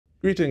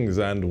Greetings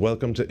and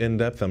welcome to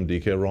In-Depth. I'm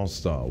Dike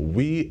Rostant.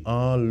 We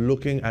are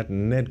looking at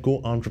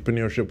NEDCO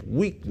Entrepreneurship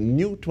Week,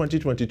 new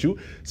 2022,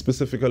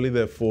 specifically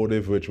their 4-day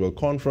virtual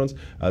conference,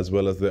 as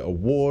well as their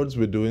awards.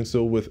 We're doing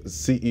so with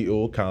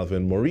CEO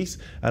Calvin Maurice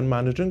and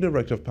Managing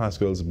Director of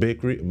Pascal's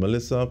Bakery,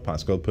 Melissa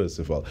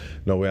Pascal-Perseval.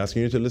 Now we're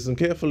asking you to listen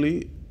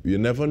carefully. You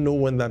never know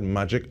when that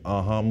magic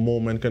aha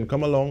moment can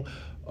come along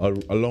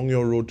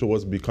your road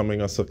towards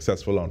becoming a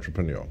successful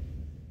entrepreneur.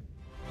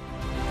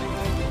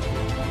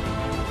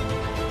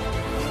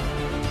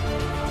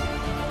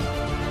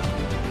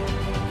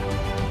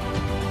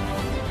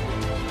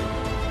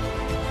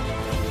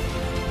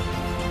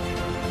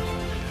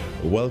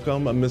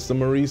 Welcome, Mr.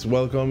 Maurice.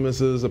 Welcome,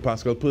 Mrs.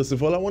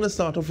 Pascal-Perseval. I want to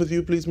start off with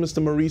you, please,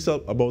 Mr. Maurice,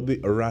 about the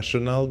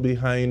rationale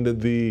behind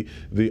the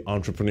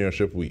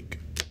Entrepreneurship Week.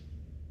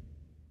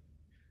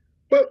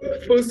 Well,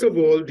 first of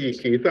all,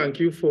 Dike, thank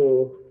you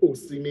for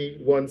hosting me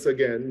once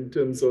again in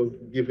terms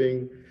of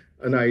giving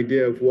an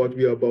idea of what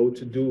we are about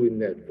to do in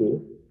NEDCO.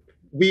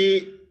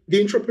 The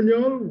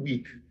Entrepreneurial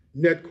Week,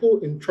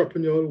 NEDCO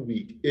Entrepreneurial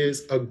Week,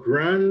 is a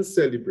grand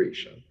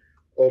celebration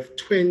of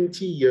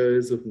 20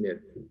 years of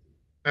NEDCO.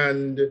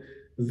 And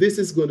this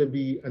is going to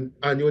be an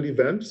annual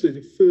event, so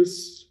the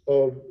first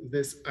of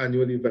this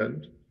annual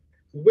event,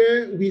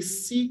 where we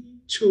seek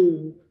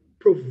to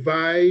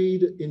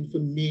provide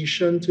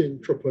information to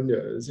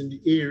entrepreneurs in the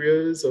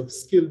areas of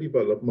skill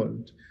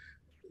development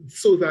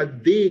so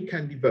that they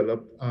can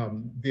develop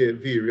their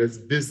various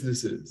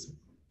businesses.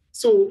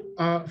 So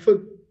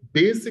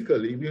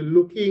basically, we're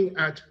looking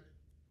at,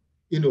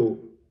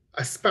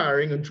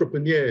 aspiring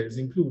entrepreneurs,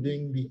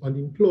 including the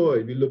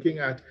unemployed. We're looking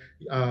at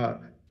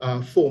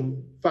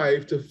from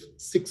 5 to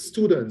 6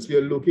 students. We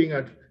are looking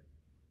at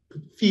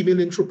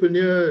female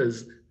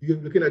entrepreneurs. We are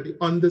looking at the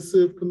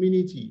underserved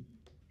community.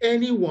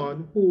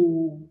 Anyone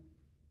who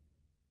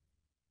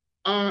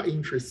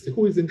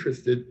is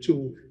interested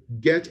to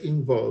get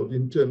involved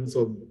in terms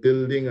of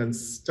building and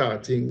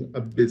starting a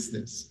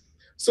business.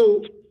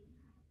 So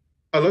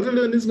a lot of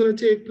learning is going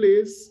to take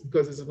place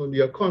because it's going to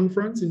be a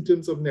conference in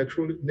terms of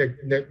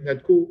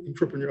NEDCO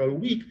Entrepreneurial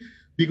Week.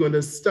 We're going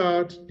to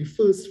start the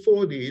first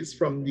 4 days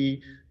from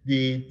the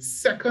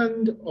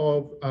 2nd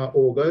of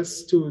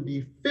August to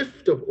the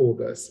 5th of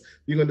August.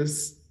 We're going to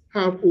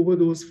have over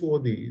those 4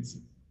 days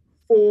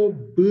 4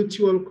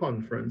 virtual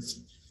conference,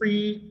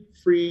 free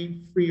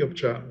of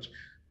charge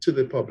to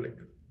the public.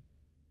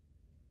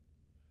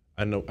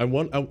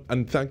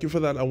 And thank you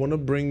for that. I want to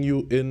bring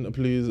you in,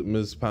 please,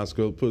 Ms.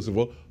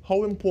 Pascal-Perseval.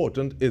 How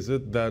important is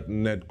it that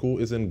NEDCO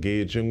is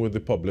engaging with the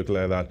public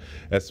like that,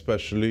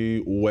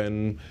 especially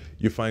when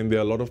you find there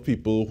are a lot of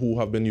people who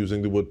have been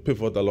using the word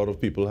pivot, a lot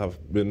of people have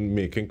been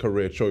making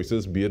career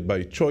choices, be it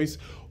by choice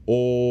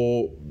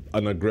or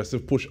an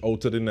aggressive push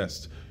out of the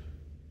nest.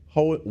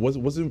 How was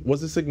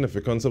the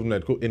significance of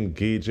NEDCO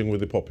engaging with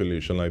the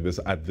population like this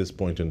at this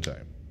point in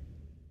time?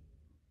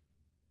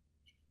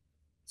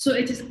 So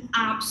it is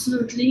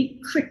absolutely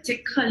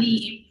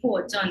critically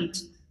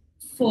important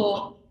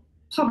for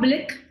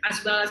public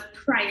as well as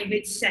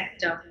private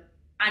sector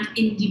and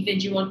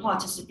individual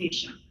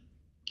participation.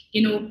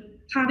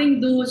 Having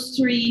those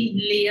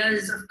 3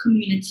 layers of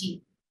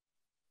community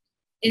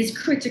is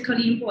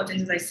critically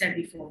important, as I said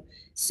before,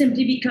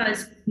 simply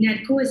because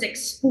NEDCO is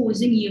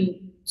exposing you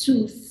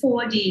to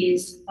 4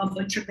 days of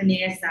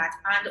entrepreneurs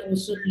and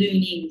also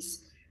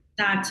learnings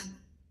that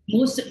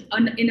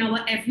in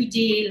our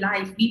everyday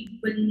life, we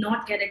will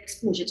not get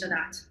exposure to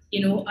that,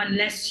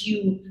 unless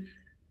you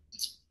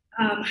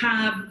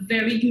have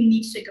very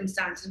unique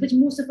circumstances, which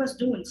most of us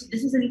don't.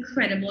 This is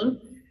incredible.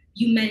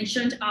 You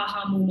mentioned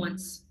aha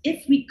moments.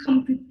 If we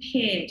come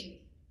prepared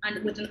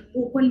and with an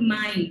open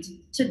mind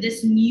to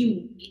this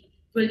new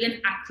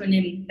brilliant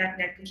acronym that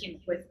NEDCO came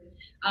up with,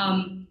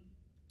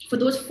 for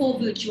those 4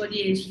 virtual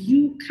days,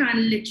 you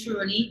can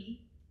literally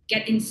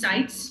get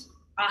insights,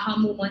 aha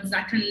moments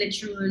that can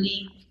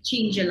literally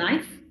change your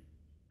life.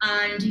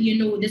 And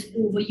this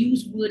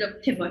overused word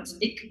of pivot,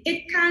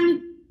 it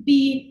can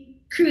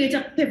create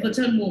a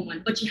pivotal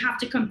moment, but you have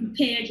to come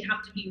prepared, you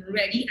have to be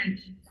ready and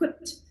be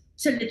equipped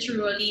to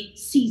literally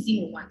seize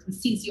the moment and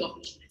seize the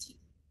opportunity.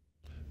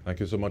 Thank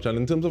you so much. And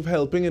in terms of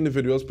helping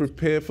individuals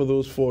prepare for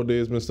those 4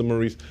 days, Mr.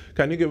 Maurice,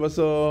 can you give us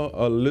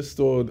a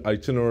list or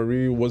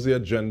itinerary? What's the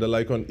agenda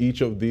like on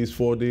each of these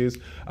 4 days?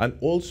 And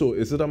also,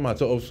 is it a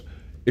matter of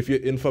if you're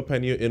in for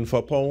penny, you're in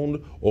for pound,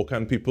 or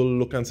can people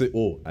look and say,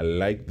 oh, I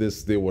like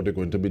this day, what they're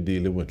going to be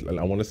dealing with, and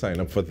I want to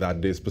sign up for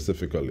that day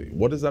specifically?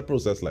 What is that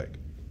process like?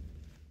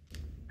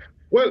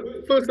 Well,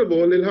 first of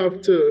all, they'll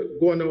have to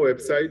go on our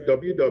website,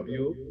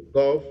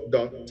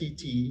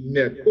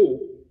 www.gov.tt/NEDCO,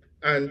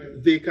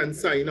 and they can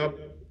sign up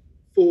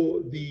for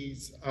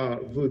these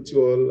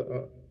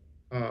virtual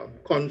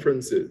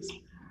conferences.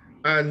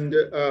 And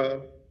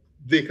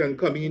they can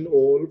come in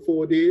all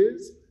 4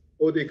 days,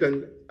 or they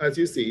can, as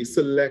you say,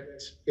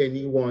 select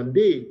any one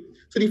day.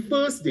 So the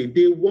first day,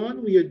 day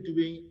 1, we are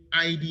doing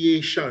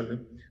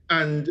ideation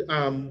and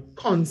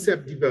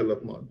concept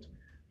development.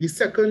 The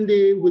second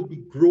day would be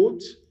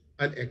growth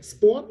and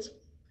export.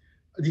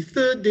 The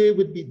third day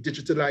would be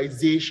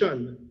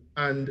digitalization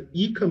and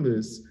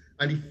e-commerce,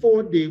 and the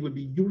fourth day will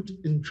be youth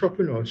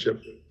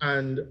entrepreneurship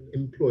and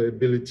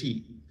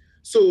employability.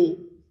 So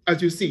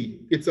as you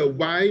see, it's a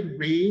wide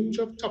range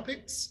of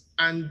topics,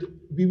 and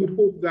we would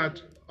hope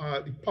that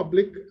the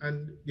public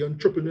and the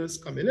entrepreneurs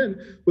coming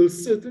in will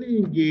certainly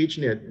engage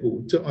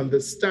NEDCO to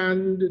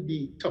understand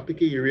the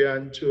topic area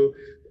and to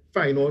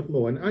find out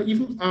more. And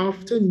even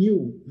after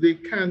new, they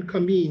can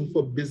come in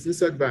for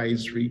business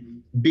advisory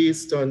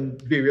based on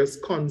various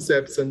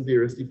concepts and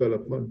various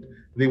development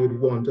they would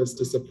want us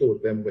to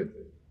support them with.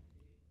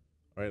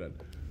 All right.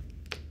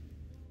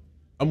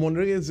 I'm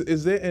wondering,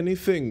 is there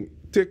anything,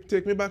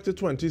 take me back to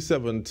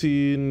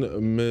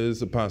 2017,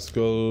 Ms.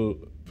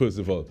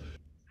 Pascal-Perseval.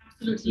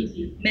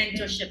 Absolutely.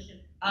 Mentorship,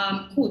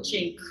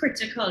 coaching,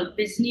 critical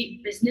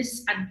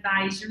business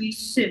advisory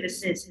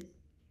services.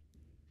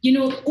 You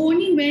know,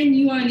 only when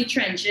you are in the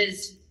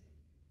trenches,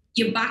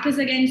 your back is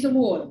against the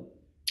wall.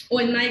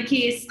 Or in my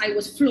case, I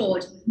was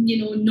flawed, you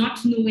know,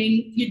 not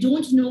knowing, you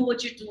don't know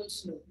what you don't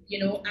know, you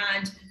know,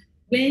 and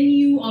when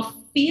you are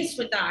faced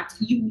with that,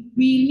 you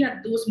really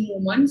at those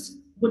moments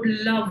would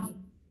love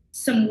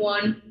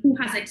someone who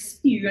has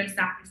experienced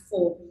that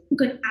before, who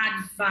can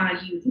add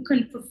value, who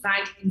can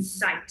provide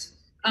insight.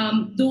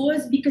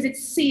 Because it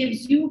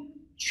saves you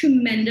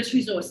tremendous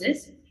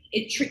resources.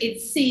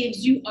 It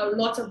saves you a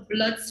lot of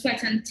blood,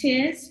 sweat, and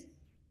tears,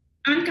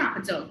 and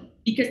capital,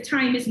 because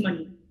time is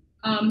money.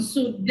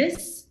 So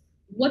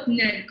what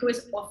NEDCO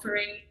is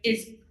offering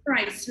is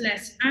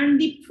priceless, and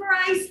the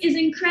price is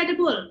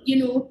incredible,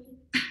 you know,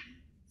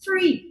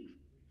 free.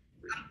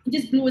 It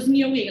just blows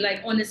me away.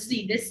 Like,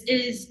 honestly, this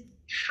is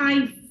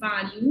high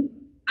value,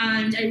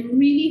 and I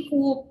really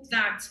hope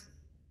that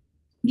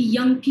the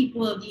young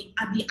people, the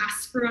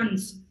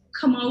aspirants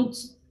come out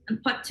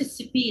and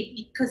participate,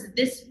 because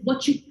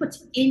what you put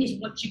in is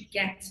what you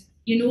get.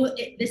 You know,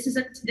 this is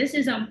a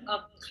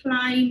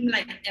climb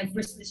like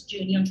Everest, this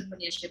journey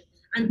entrepreneurship,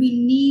 and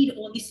we need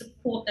all the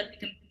support that we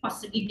can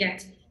possibly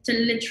get to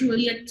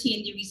literally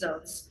attain the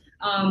results.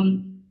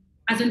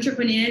 As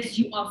entrepreneurs,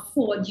 you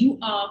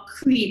are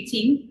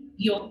creating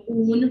your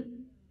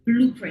own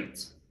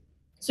blueprint.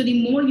 So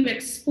the more you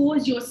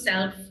expose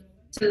yourself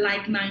to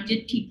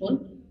like-minded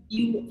people,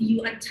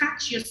 you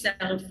attach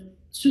yourself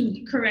to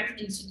the correct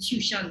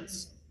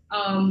institutions.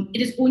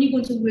 It is only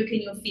going to work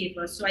in your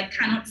favor. So I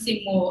cannot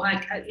say more.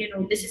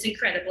 This is an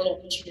incredible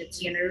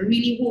opportunity, and I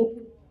really hope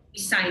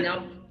you sign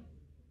up,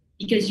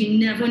 because you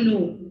never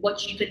know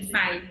what you can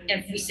find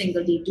every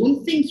single day.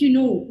 Don't think you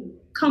know.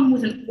 Come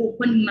with an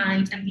open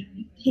mind and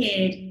be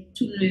prepared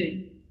to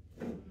learn.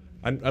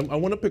 And I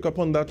want to pick up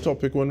on that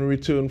topic when we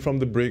return from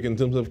the break in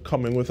terms of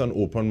coming with an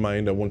open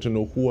mind. I want to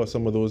know who are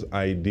some of those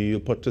ideal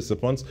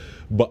participants.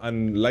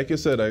 And like you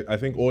said, I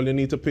think all you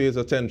need to pay is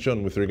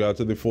attention with regard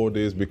to the 4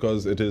 days,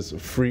 because it is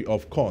free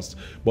of cost.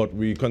 But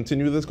we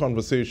continue this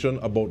conversation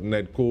about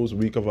NEDCO's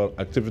week of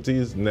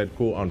activities,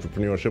 NEDCO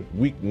Entrepreneurship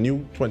Week New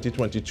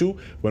 2022,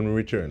 when we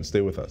return.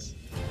 Stay with us.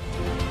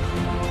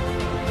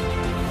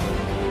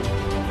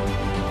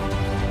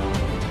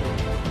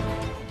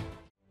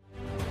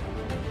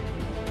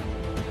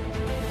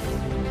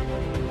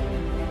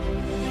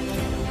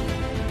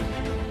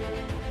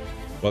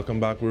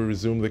 Welcome back. We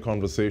resume the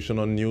conversation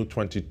on New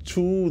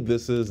 22.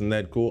 This is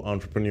NEDCO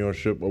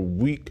Entrepreneurship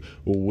Week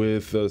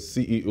with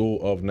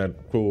CEO of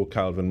NEDCO,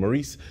 Calvin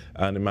Maurice,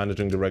 and the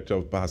Managing Director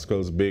of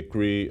Pascal's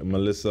Bakery,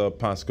 Melissa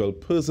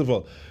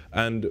Pascal-Perseval.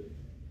 And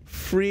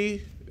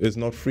free is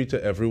not free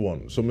to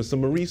everyone. So, Mr.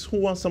 Maurice,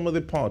 who are some of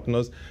the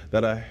partners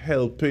that are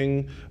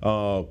helping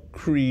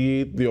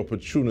create the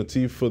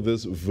opportunity for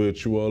this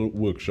virtual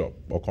workshop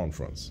or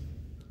conference?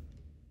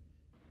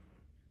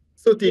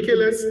 So Dike,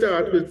 let's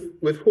start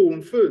with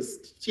Home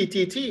First,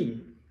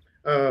 TTT,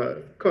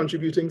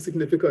 contributing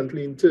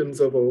significantly in terms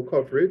of our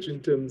coverage,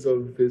 in terms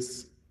of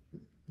this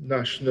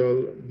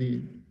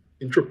the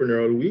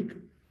Entrepreneurial Week.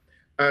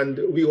 And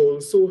we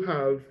also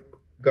have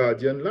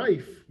Guardian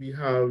Life. We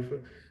have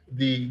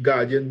the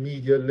Guardian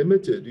Media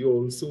Limited. We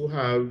also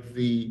have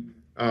the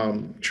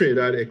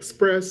Trinidad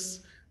Express,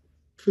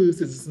 First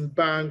Citizen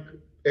Bank,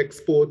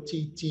 Export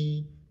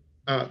TT,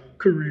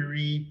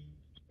 Kariri,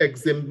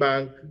 Exim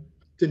Bank,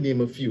 to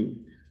name a few.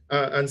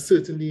 And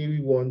certainly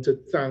we want to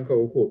thank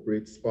our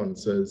corporate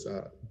sponsors,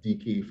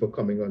 Dike, for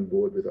coming on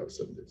board with us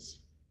on this.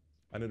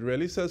 And it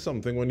really says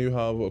something when you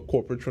have a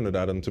corporate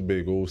Trinidad and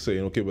Tobago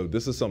saying, okay, well,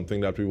 this is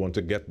something that we want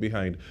to get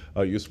behind.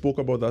 You spoke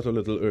about that a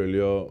little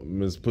earlier,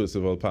 Ms.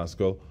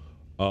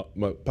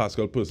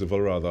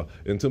 Pascal-Perseval rather,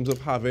 in terms of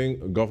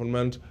having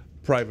government,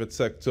 private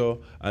sector,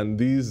 and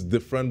these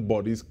different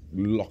bodies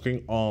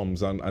locking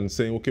arms and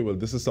saying, okay, well,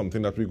 this is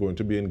something that we're going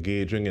to be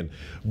engaging in.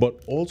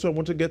 But also I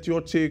want to get your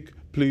take,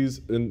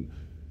 please, in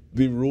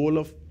the role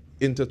of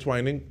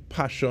intertwining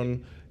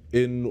passion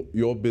in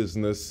your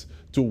business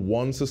to,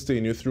 one,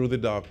 sustain you through the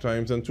dark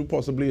times, and to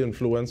possibly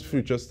influence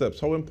future steps.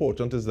 How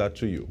important is that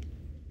to you?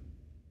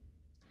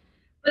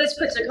 Well, it's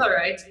critical,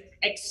 right?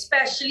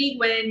 Especially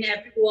when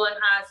everyone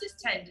has this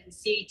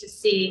tendency to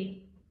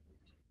say,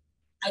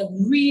 I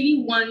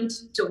really want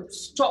to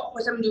stop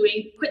what I'm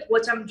doing, quit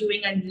what I'm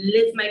doing, and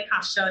live my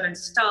passion and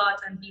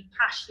start and be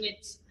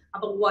passionate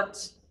about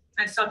what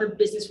and start a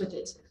business with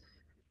it.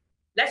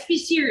 Let's be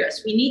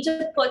serious. We need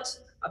to put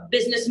a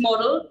business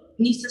model,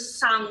 needs to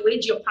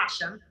sandwich your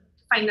passion,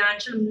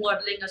 financial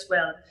modeling as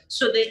well.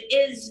 So there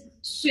is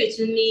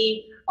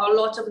certainly a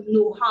lot of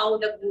know-how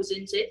that goes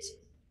into it,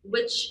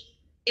 which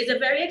is a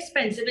very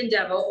expensive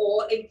endeavor,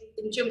 or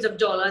in terms of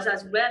dollars,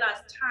 as well as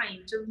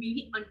time, to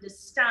really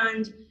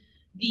understand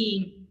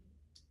the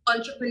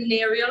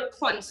entrepreneurial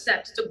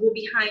concepts to go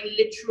behind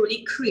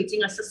literally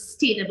creating a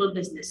sustainable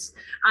business.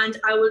 And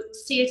I will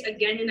say it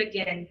again and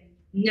again,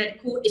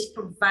 NEDCO is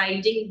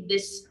providing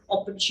this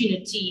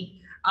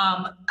opportunity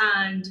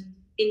and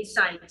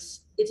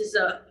insights. It is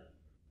a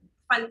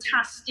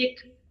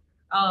fantastic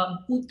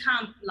boot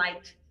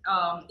camp-like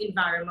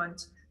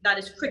environment that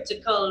is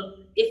critical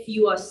if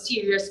you are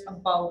serious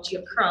about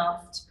your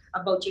craft,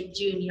 about your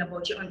journey,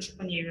 about your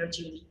entrepreneurial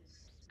journey.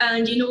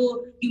 And you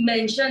know, you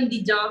mentioned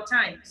the dark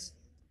times.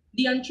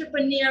 The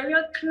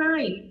entrepreneurial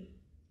climb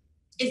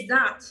is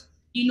that,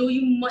 you know,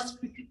 you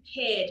must be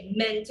prepared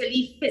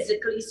mentally,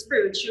 physically,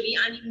 spiritually,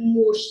 and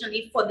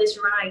emotionally for this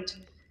ride.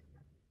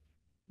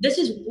 This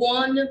is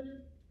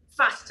one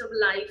facet of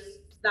life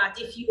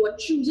that if you are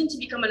choosing to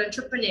become an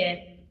entrepreneur,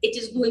 it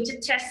is going to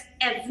test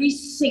every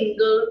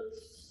single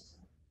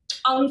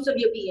ounce of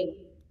your being,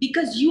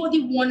 because you are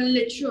the one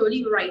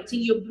literally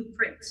writing your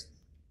blueprint.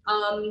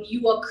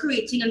 You are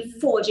creating and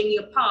forging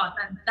your path,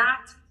 and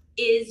that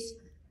is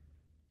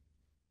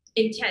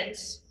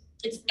intense.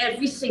 It's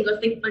every single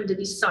thing under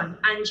the sun,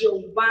 and your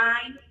why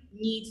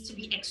needs to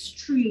be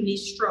extremely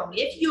strong.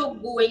 If you're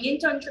going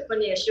into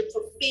entrepreneurship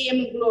for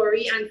fame,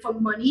 glory, and for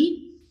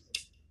money,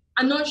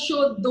 I'm not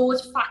sure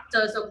those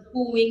factors are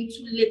going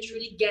to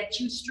literally get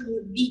you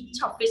through the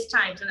toughest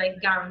times, and I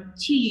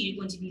guarantee you you're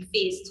going to be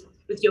faced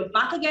with your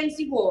back against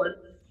the wall,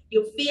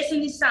 your face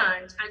in the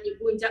sand, and you're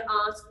going to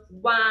ask,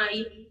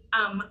 why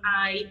am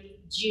I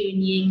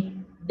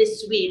journeying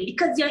this way?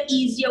 Because there are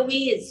easier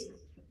ways.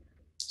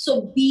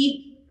 So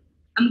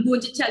I'm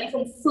going to tell you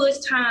from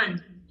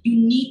firsthand, you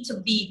need to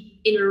be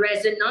in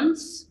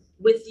resonance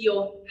with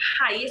your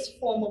highest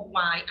form of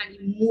why and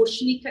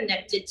emotionally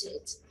connected to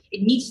it.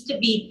 It needs to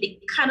be,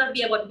 it cannot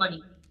be about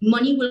money.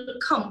 Money will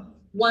come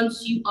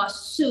once you are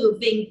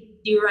serving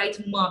the right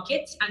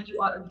market and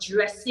you are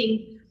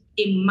addressing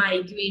a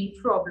migraine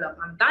problem.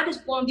 And that is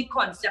one of the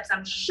concepts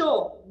I'm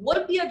sure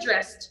will be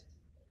addressed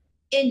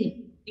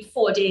in the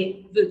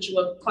 4-day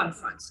virtual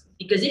conference.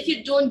 Because if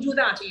you don't do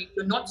that,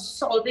 you're not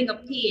solving a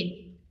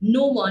pain,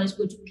 no one is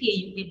going to pay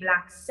you a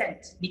black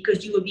cent,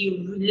 because you will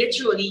be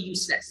literally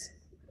useless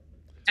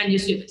and your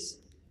service.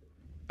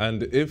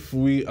 And if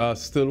we are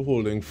still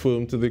holding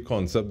firm to the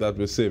concept that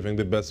we're saving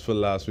the best for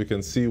last, we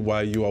can see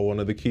why you are one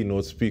of the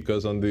keynote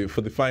speakers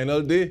for the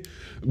final day.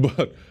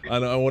 But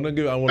I want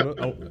under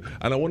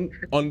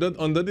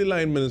the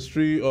line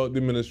ministry, or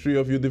the Ministry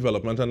of Youth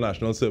Development and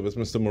National Service,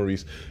 Mr.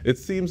 Maurice, it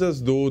seems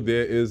as though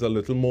there is a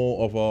little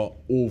more of a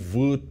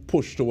overt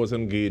push towards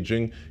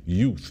engaging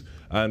youth.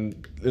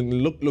 And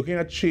looking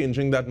at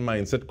changing that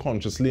mindset,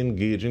 consciously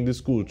engaging the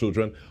school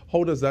children,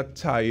 how does that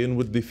tie in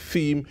with the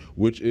theme,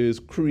 which is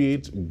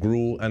create,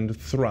 grow, and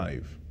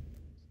thrive?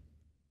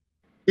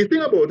 The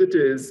thing about it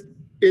is,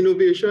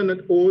 innovation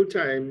at all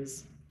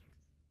times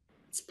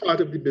is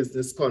part of the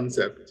business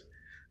concept.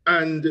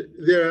 And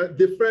there are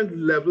different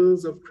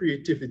levels of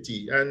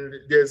creativity. And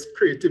there's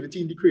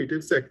creativity in the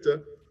creative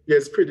sector.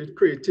 There's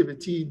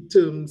creativity in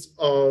terms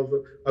of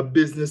a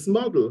business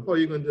model. How are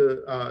you going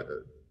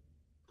to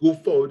go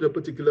forward a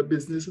particular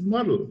business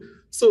model?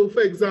 So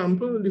for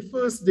example, the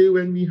first day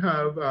when we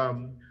have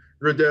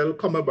Rodel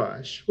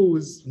Komabash, who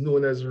is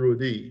known as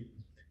Rodi,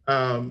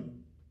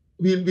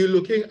 we'll be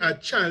looking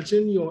at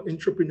challenging your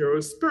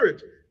entrepreneurial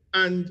spirit.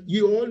 And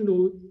you all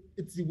know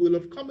it's the world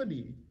of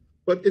comedy,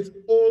 but it's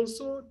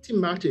also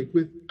thematic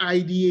with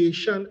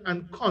ideation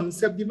and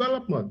concept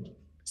development.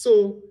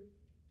 So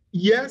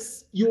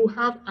yes, you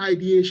have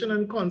ideation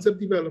and concept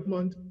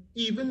development,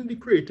 even in the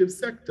creative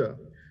sector.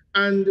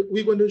 And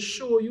we're going to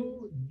show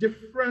you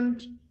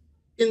different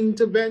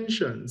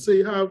interventions. So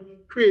you have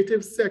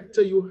creative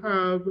sector, you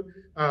have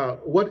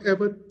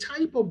whatever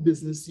type of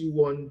business you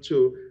want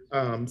to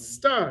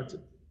start,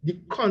 the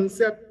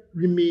concept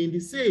remain the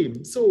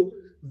same. So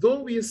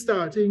though we are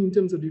starting in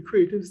terms of the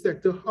creative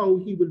sector, how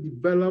he will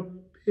develop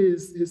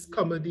his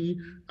comedy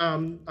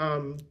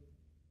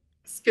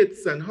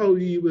skits and how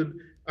he will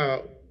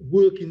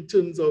work in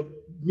terms of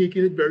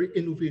making it very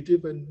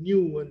innovative and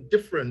new and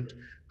different,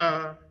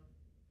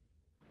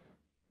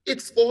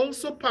 it's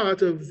also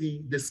part of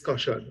the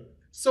discussion.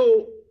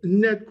 So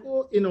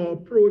NEDCO, in our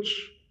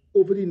approach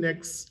over the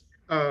next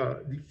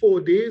the 4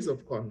 days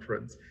of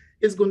conference,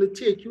 is going to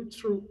take you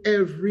through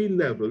every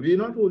level. We're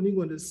not only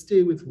going to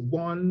stay with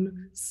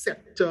one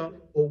sector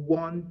or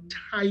one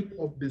type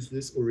of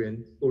business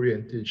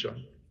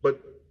orientation,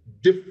 but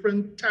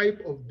different type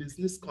of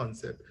business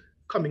concept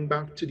coming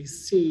back to the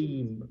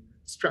same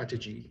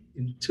strategy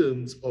in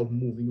terms of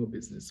moving your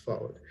business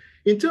forward.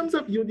 In terms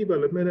of youth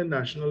development and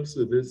national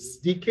service,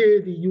 Dike,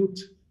 the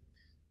youth,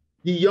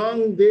 the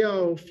young, they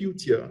are our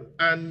future.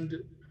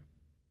 And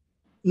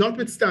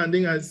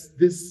notwithstanding as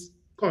this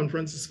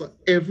conference is for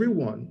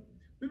everyone,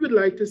 we would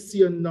like to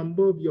see a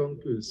number of young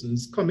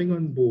persons coming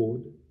on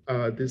board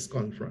this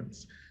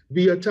conference.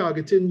 We are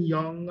targeting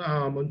young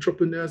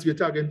entrepreneurs. We are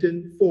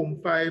targeting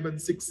Form 5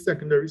 and 6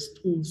 secondary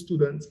school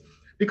students.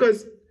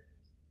 Because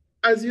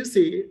as you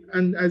say,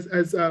 and as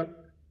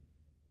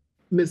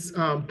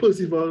Mrs.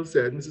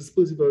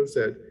 Perseval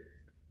said,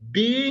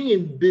 being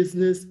in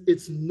business,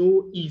 it's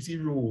no easy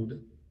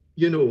road,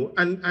 you know,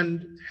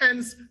 and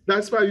hence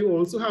that's why we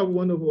also have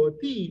one of our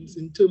themes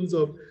in terms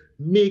of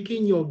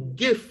making your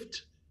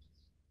gift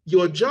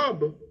your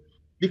job.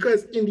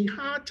 Because in the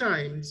hard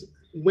times,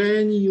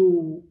 when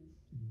you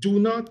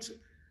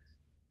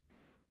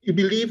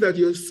believe that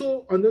you're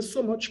under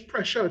so much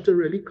pressure to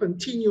really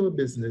continue a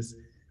business,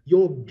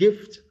 your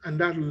gift and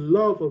that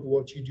love of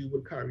what you do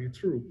will carry you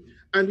through.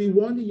 And we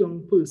want the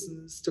young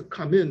persons to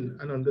come in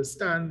and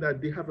understand that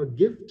they have a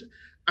gift,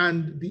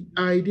 and the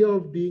idea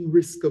of being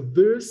risk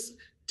averse,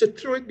 to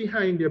throw it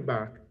behind their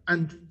back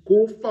and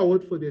go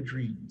forward for their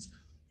dreams.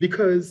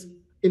 Because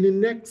in the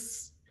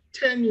next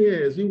 10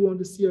 years, we want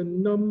to see a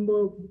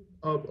number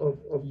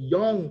of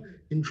young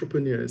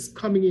entrepreneurs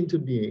coming into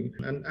being.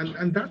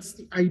 And that's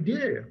the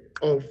idea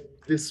of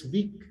this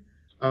week,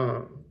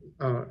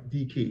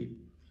 Dike.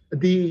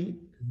 The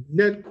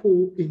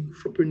NEDCO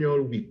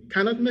Entrepreneurial Week.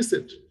 Cannot miss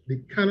it. They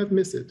cannot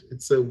miss it.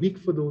 It's a week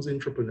for those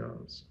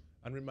entrepreneurs.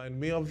 And remind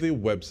me of the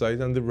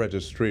website and the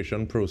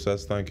registration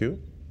process. Thank you.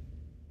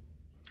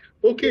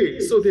 Okay,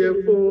 so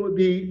therefore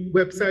the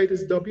website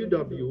is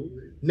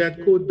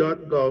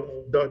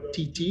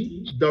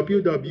www.nedco.gov.tt,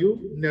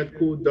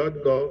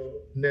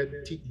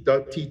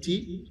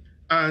 www.nedco.gov.tt,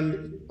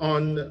 and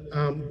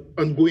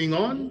on going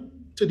on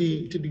to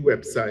the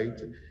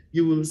website,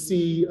 you will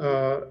see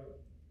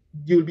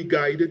you'll be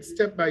guided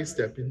step by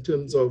step in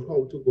terms of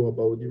how to go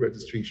about the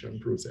registration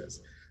process.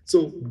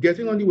 So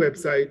getting on the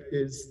website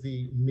is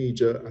the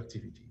major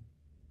activity.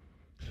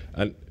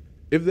 And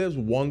if there's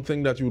one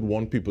thing that you would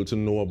want people to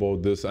know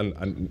about this,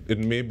 and it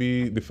may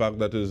be the fact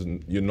that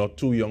you're not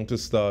too young to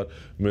start,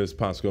 Ms.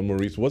 Pascal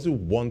Maurice, what's the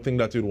one thing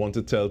that you'd want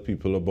to tell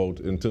people about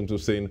in terms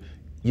of saying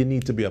you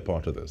need to be a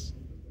part of this?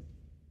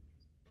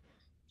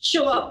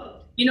 Show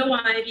up. You know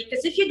why?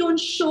 Because if you don't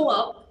show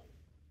up,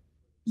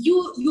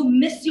 you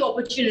miss the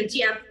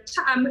opportunity.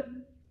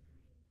 I'm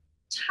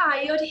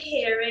tired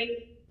hearing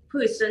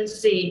persons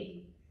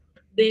say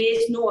there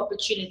is no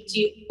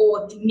opportunity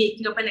or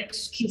making up an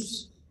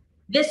excuse.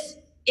 This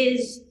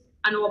is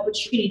an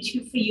opportunity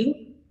for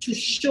you to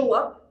show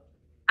up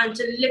and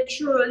to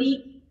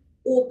literally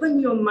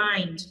open your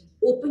mind,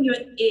 open your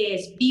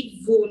ears,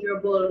 be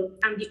vulnerable,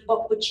 and the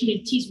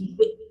opportunities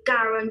will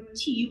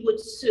guarantee you would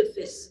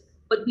surface.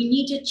 But we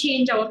need to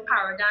change our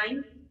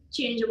paradigm,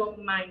 change our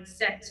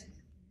mindset,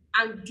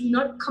 and do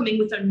not come in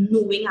with a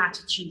knowing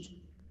attitude.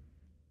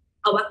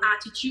 Our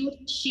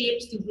attitude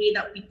shapes the way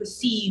that we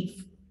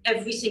perceive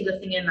every single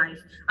thing in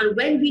life. And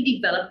when we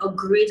develop a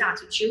great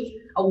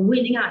attitude, a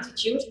winning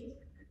attitude,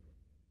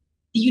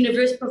 the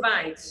universe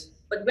provides.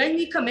 But when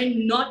we come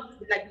in not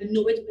like we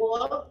know it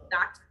all,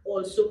 that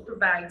also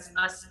provides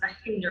us a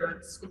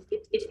hindrance.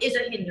 It is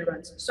a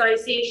hindrance. So I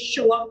say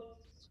show up,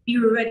 be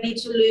ready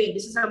to learn.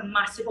 This is a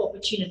massive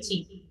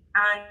opportunity.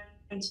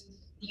 And the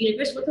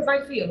universe will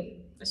provide for you,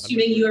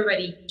 assuming you are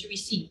ready to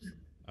receive.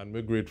 And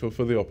we're grateful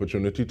for the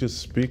opportunity to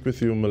speak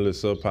with you,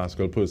 Melissa,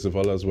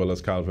 Pascal-Perseval, as well as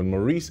Calvin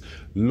Maurice.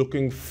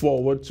 Looking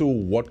forward to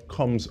what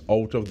comes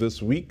out of this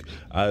week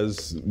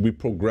as we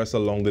progress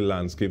along the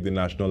landscape, the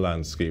national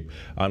landscape.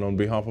 And on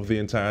behalf of the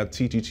entire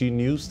TTT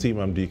News team,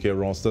 I'm Dike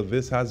Rostant.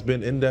 This has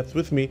been In Depth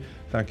with me.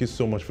 Thank you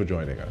so much for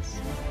joining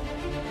us.